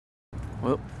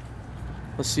Well,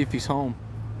 let's see if he's home.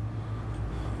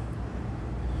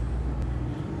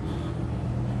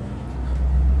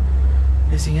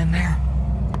 Is he in there?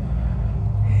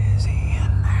 Is he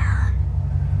in there?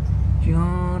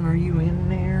 John, are you in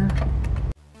there?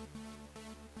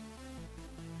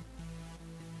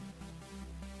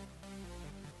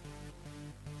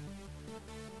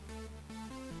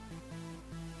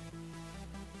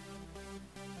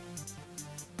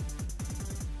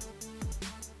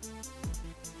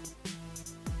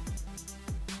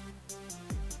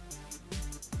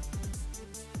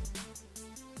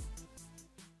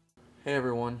 Hey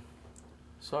everyone,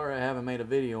 sorry I haven't made a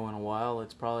video in a while.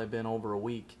 It's probably been over a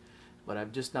week, but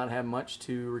I've just not had much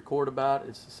to record about.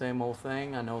 It's the same old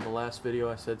thing. I know the last video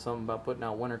I said something about putting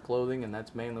out winter clothing, and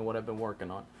that's mainly what I've been working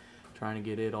on, trying to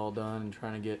get it all done and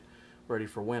trying to get ready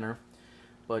for winter.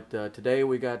 But today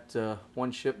we got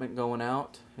one shipment going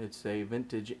out. It's a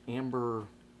vintage amber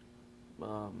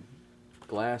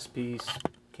glass piece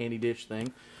candy dish thing.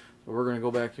 So we're going to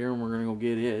go back here and we're going to go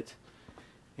get it.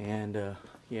 And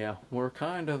yeah, we're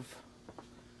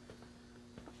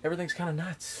everything's kind of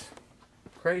nuts,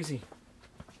 crazy.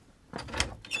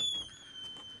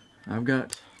 I've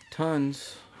got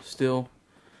tons still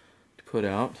to put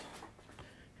out.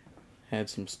 Had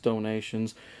some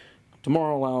donations.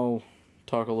 Tomorrow I'll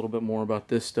talk a little bit more about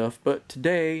this stuff, but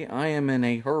today I am in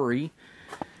a hurry.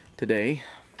 Today,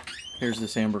 here's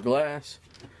this amber glass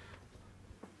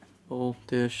bowl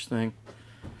dish thing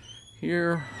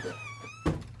here.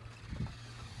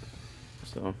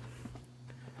 So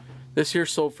this here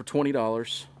sold for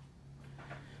 $20.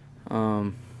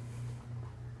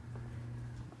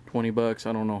 20 bucks.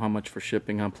 I don't know how much for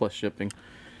shipping, on plus shipping.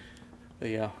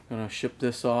 But yeah, I'm gonna ship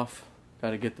this off.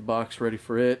 Gotta get the box ready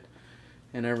for it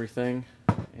and everything.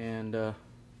 And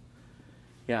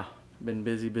yeah, been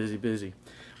busy.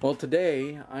 Well,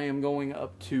 today I am going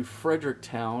up to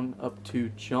Fredericktown, up to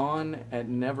John at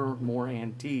Nevermore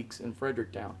Antiques in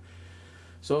Fredericktown.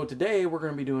 So today we're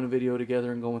going to be doing a video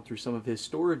together and going through some of his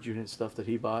storage unit stuff that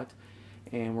he bought,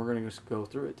 and we're going to just go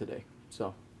through it today.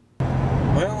 So,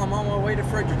 well, I'm on my way to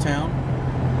Fredericktown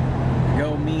to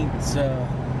go meet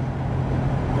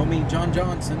John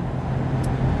Johnson.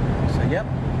 So yep,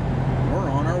 we're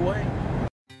on our way.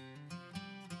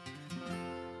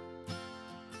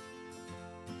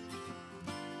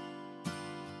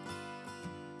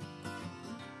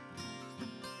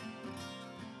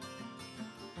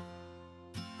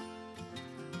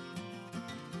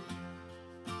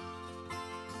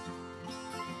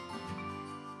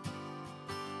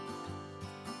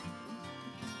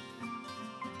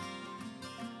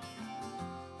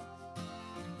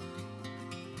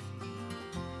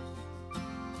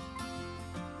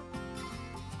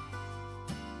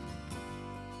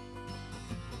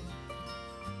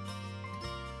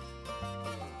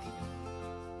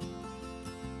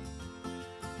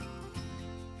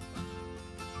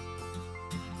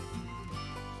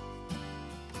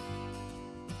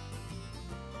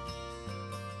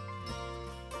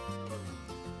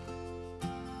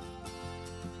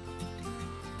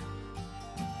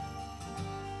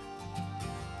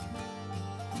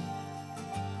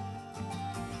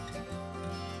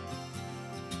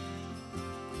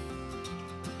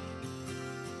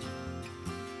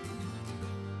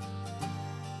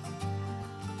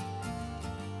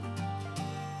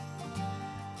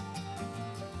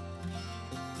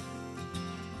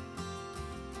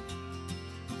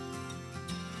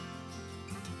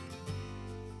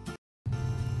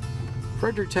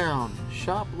 Fredericktown,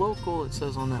 shop local, it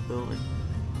says on that building.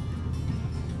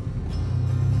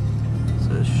 It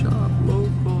says shop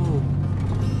local.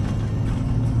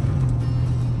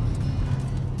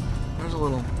 There's a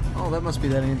little, oh, that must be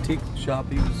that antique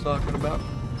shop he was talking about.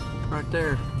 Right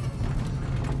there.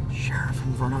 Sheriff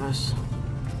in front of us.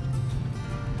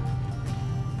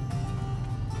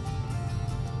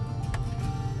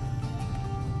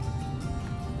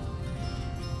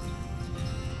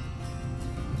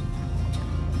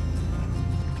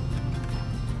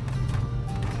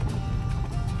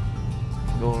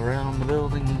 Go around the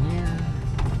building here.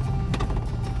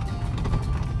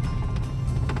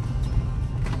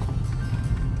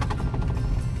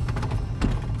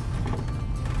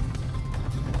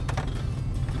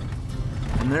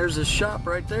 And there's a shop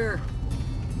right there.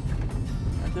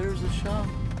 Right there's the shop.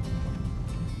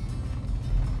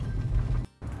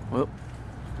 Well,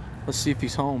 let's see if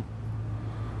he's home.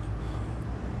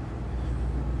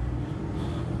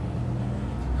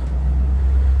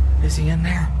 Is he in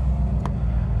there?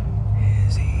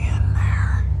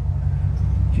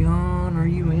 John, are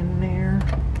you in there?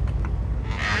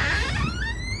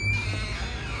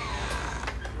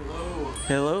 Hello.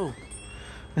 Hello.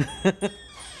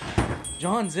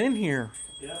 John's in here.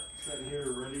 Yep, sitting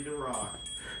here ready to rock.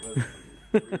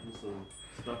 Reading some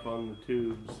stuff on the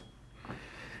tubes.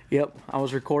 Yep, I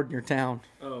was recording your town.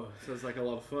 Oh, sounds like a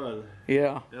lot of fun.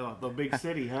 Yeah. Yeah, the big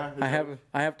city, huh? I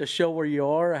have to show where you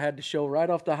are. I had to show right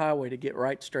off the highway to get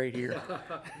right straight here.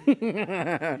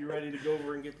 You ready to go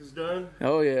over and get this done?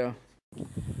 Oh yeah.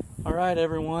 All right,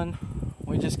 everyone.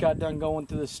 We just got done going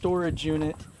through the storage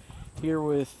unit here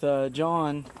with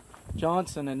John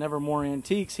Johnson at Nevermore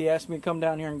Antiques. He asked me to come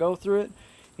down here and go through it.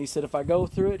 He said if I go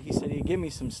through it, he said he'd give me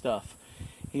some stuff.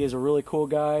 He is a really cool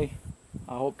guy.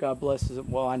 I hope God blesses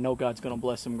him. Well, I know God's going to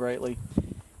bless him greatly.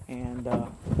 And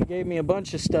he gave me a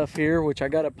bunch of stuff here, which I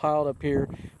got it piled up here.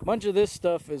 A bunch of this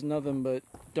stuff is nothing but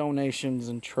donations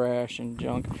and trash and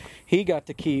junk. He got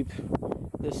to keep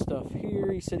this stuff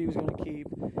here. He said he was going to keep.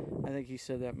 I think he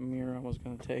said that mirror I was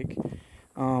going to take.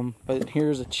 But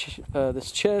here's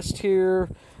this chest here,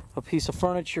 a piece of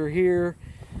furniture here.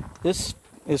 This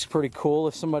is pretty cool.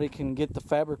 If somebody can get the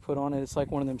fabric put on it, it's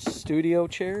like one of them studio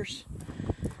chairs.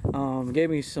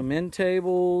 Gave me some end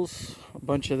tables, a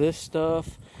bunch of this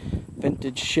stuff,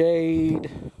 vintage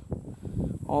shade,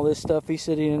 all this stuff. He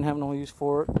said he didn't have no use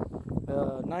for it.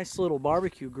 Nice little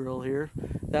barbecue grill here.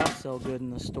 That'll sell good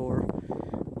in the store.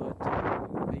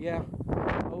 But yeah,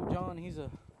 oh John, he's a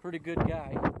pretty good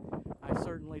guy. I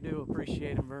certainly do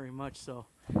appreciate him very much so.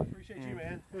 Appreciate you,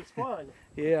 man. It's fun.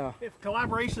 Yeah. If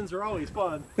collaborations are always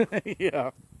fun.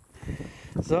 Yeah.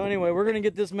 So anyway, we're going to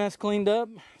get this mess cleaned up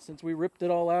since we ripped it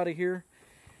all out of here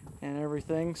and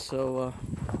everything. So,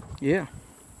 yeah.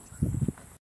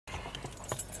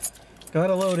 Got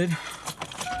it loaded.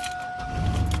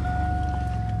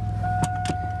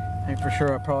 I think for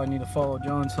sure I probably need to follow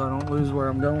John so I don't lose where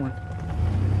I'm going.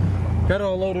 Got it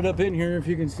all loaded up in here, if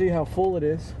you can see how full it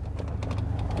is,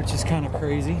 which is kind of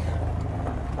crazy.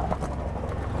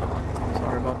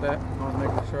 Sorry about that. I was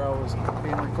making sure I was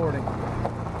being recording.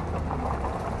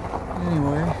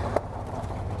 Anyway,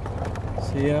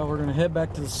 so yeah, we're gonna head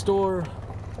back to the store.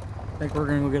 I think we're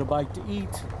gonna go get a bite to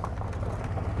eat,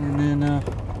 and then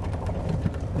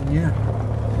yeah.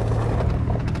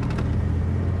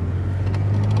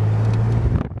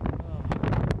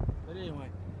 But anyway,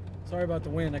 sorry about the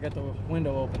wind. I got the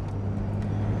window open.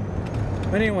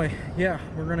 But anyway, yeah,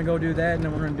 we're gonna go do that, and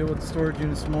then we're gonna deal with the storage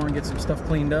unit some more and get some stuff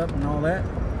cleaned up and all that.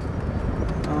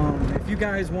 If you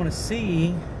guys want to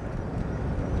see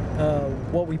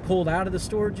what we pulled out of the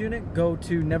storage unit, go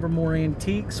to Nevermore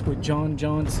Antiques with John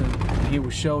Johnson. He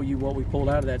will show you what we pulled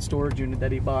out of that storage unit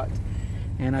that he bought.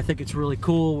 And I think it's really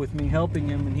cool with me helping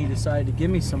him, and he decided to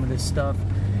give me some of this stuff,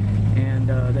 and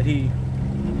that he,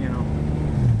 you know,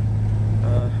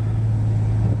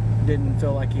 didn't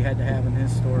feel like he had to have in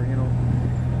his store, you know.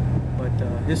 But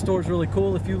his store is really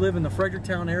cool. If you live in the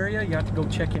Fredericktown area, you have to go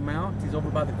check him out. He's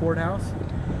over by the courthouse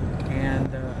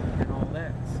and all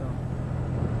that. So.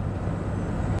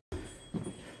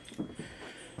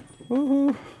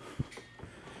 Woohoo!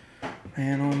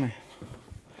 Man, oh man.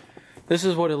 This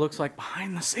is what it looks like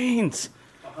behind the scenes.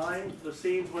 Behind the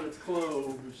scenes when it's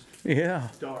closed. Yeah.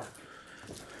 It's dark.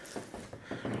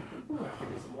 Ooh, I have to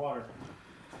get some water.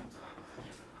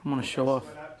 I'm gonna show off.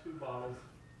 I got 2 bottles.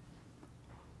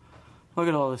 Look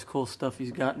at all this cool stuff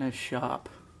he's got in his shop.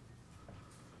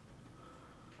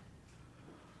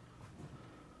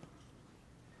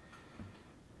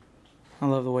 I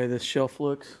love the way this shelf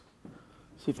looks.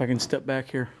 See if I can step back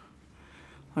here.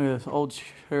 Look at this, old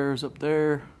chairs up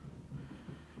there.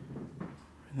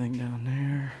 Everything down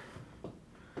there.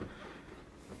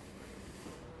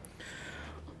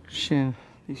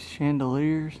 These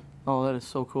chandeliers. Oh, that is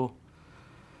so cool.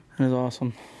 That is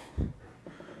awesome.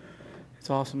 It's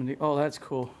awesome. Oh, that's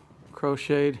cool.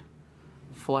 Crocheted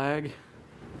flag.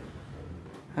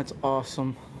 That's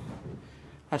awesome.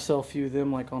 I sell a few of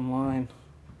them like online.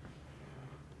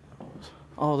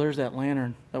 Oh, there's that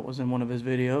lantern that was in one of his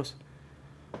videos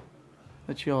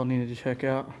that y'all needed to check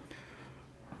out.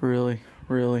 Really,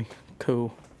 really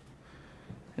cool.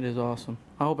 It is awesome.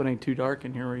 I hope it ain't too dark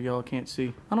in here where y'all can't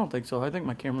see. I don't think so. I think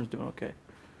my camera's doing okay.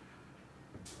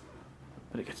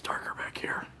 But it gets darker back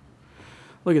here.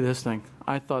 Look at this thing.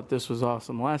 I thought this was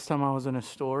awesome. Last time I was in a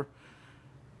store,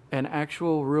 an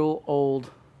actual real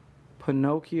old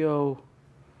Pinocchio.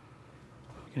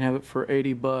 You can have it for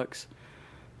 80 bucks.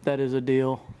 That is a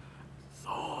deal.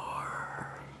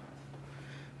 Thor.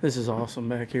 This is awesome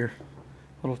back here.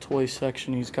 Little toy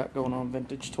section he's got going on.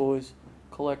 Vintage toys.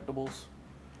 Collectibles.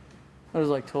 That is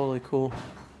like totally cool.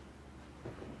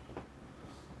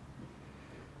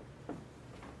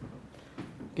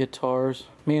 Guitars.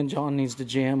 Me and John needs to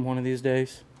jam one of these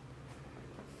days.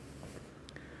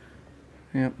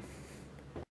 Yep.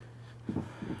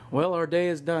 Well, our day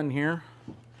is done here.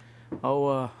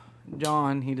 Oh,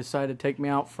 John, he decided to take me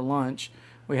out for lunch.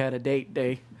 We had a date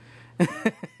day.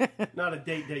 Not a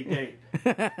date.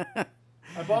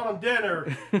 I bought him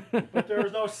dinner, but there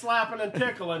was no slapping and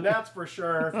tickling, that's for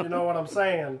sure, if you know what I'm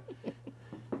saying.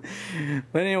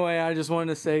 But anyway, I just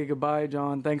wanted to say goodbye,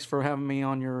 John. Thanks for having me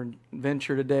on your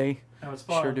adventure today. That was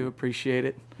fun. Sure do appreciate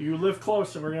it. You live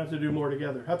close, so we're going to have to do more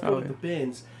together. Have to go to the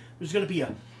bins. There's going to be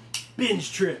a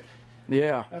binge trip.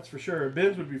 Yeah. That's for sure.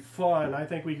 Bins would be fun. I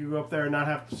think we could go up there and not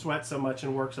have to sweat so much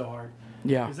and work so hard.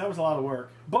 Yeah. Because that was a lot of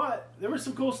work. But there was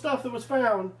some cool stuff that was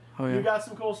found. Oh, yeah. You got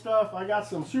some cool stuff. I got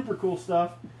some super cool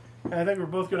stuff. And I think we're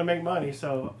both going to make money.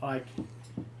 So, like,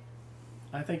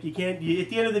 I think you can't... at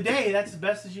the end of the day, that's as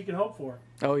best as you can hope for.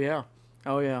 Oh, yeah.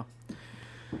 Oh, yeah.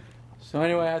 So,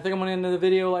 anyway, I think I'm going to end the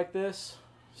video like this.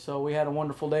 So, we had a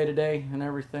wonderful day today and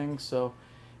everything. So,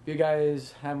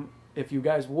 if you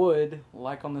guys would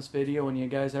like on this video and you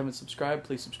guys haven't subscribed,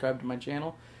 please subscribe to my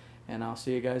channel. And I'll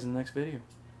see you guys in the next video.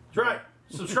 That's right.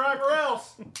 Subscribe or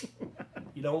else.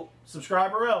 You don't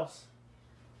subscribe or else.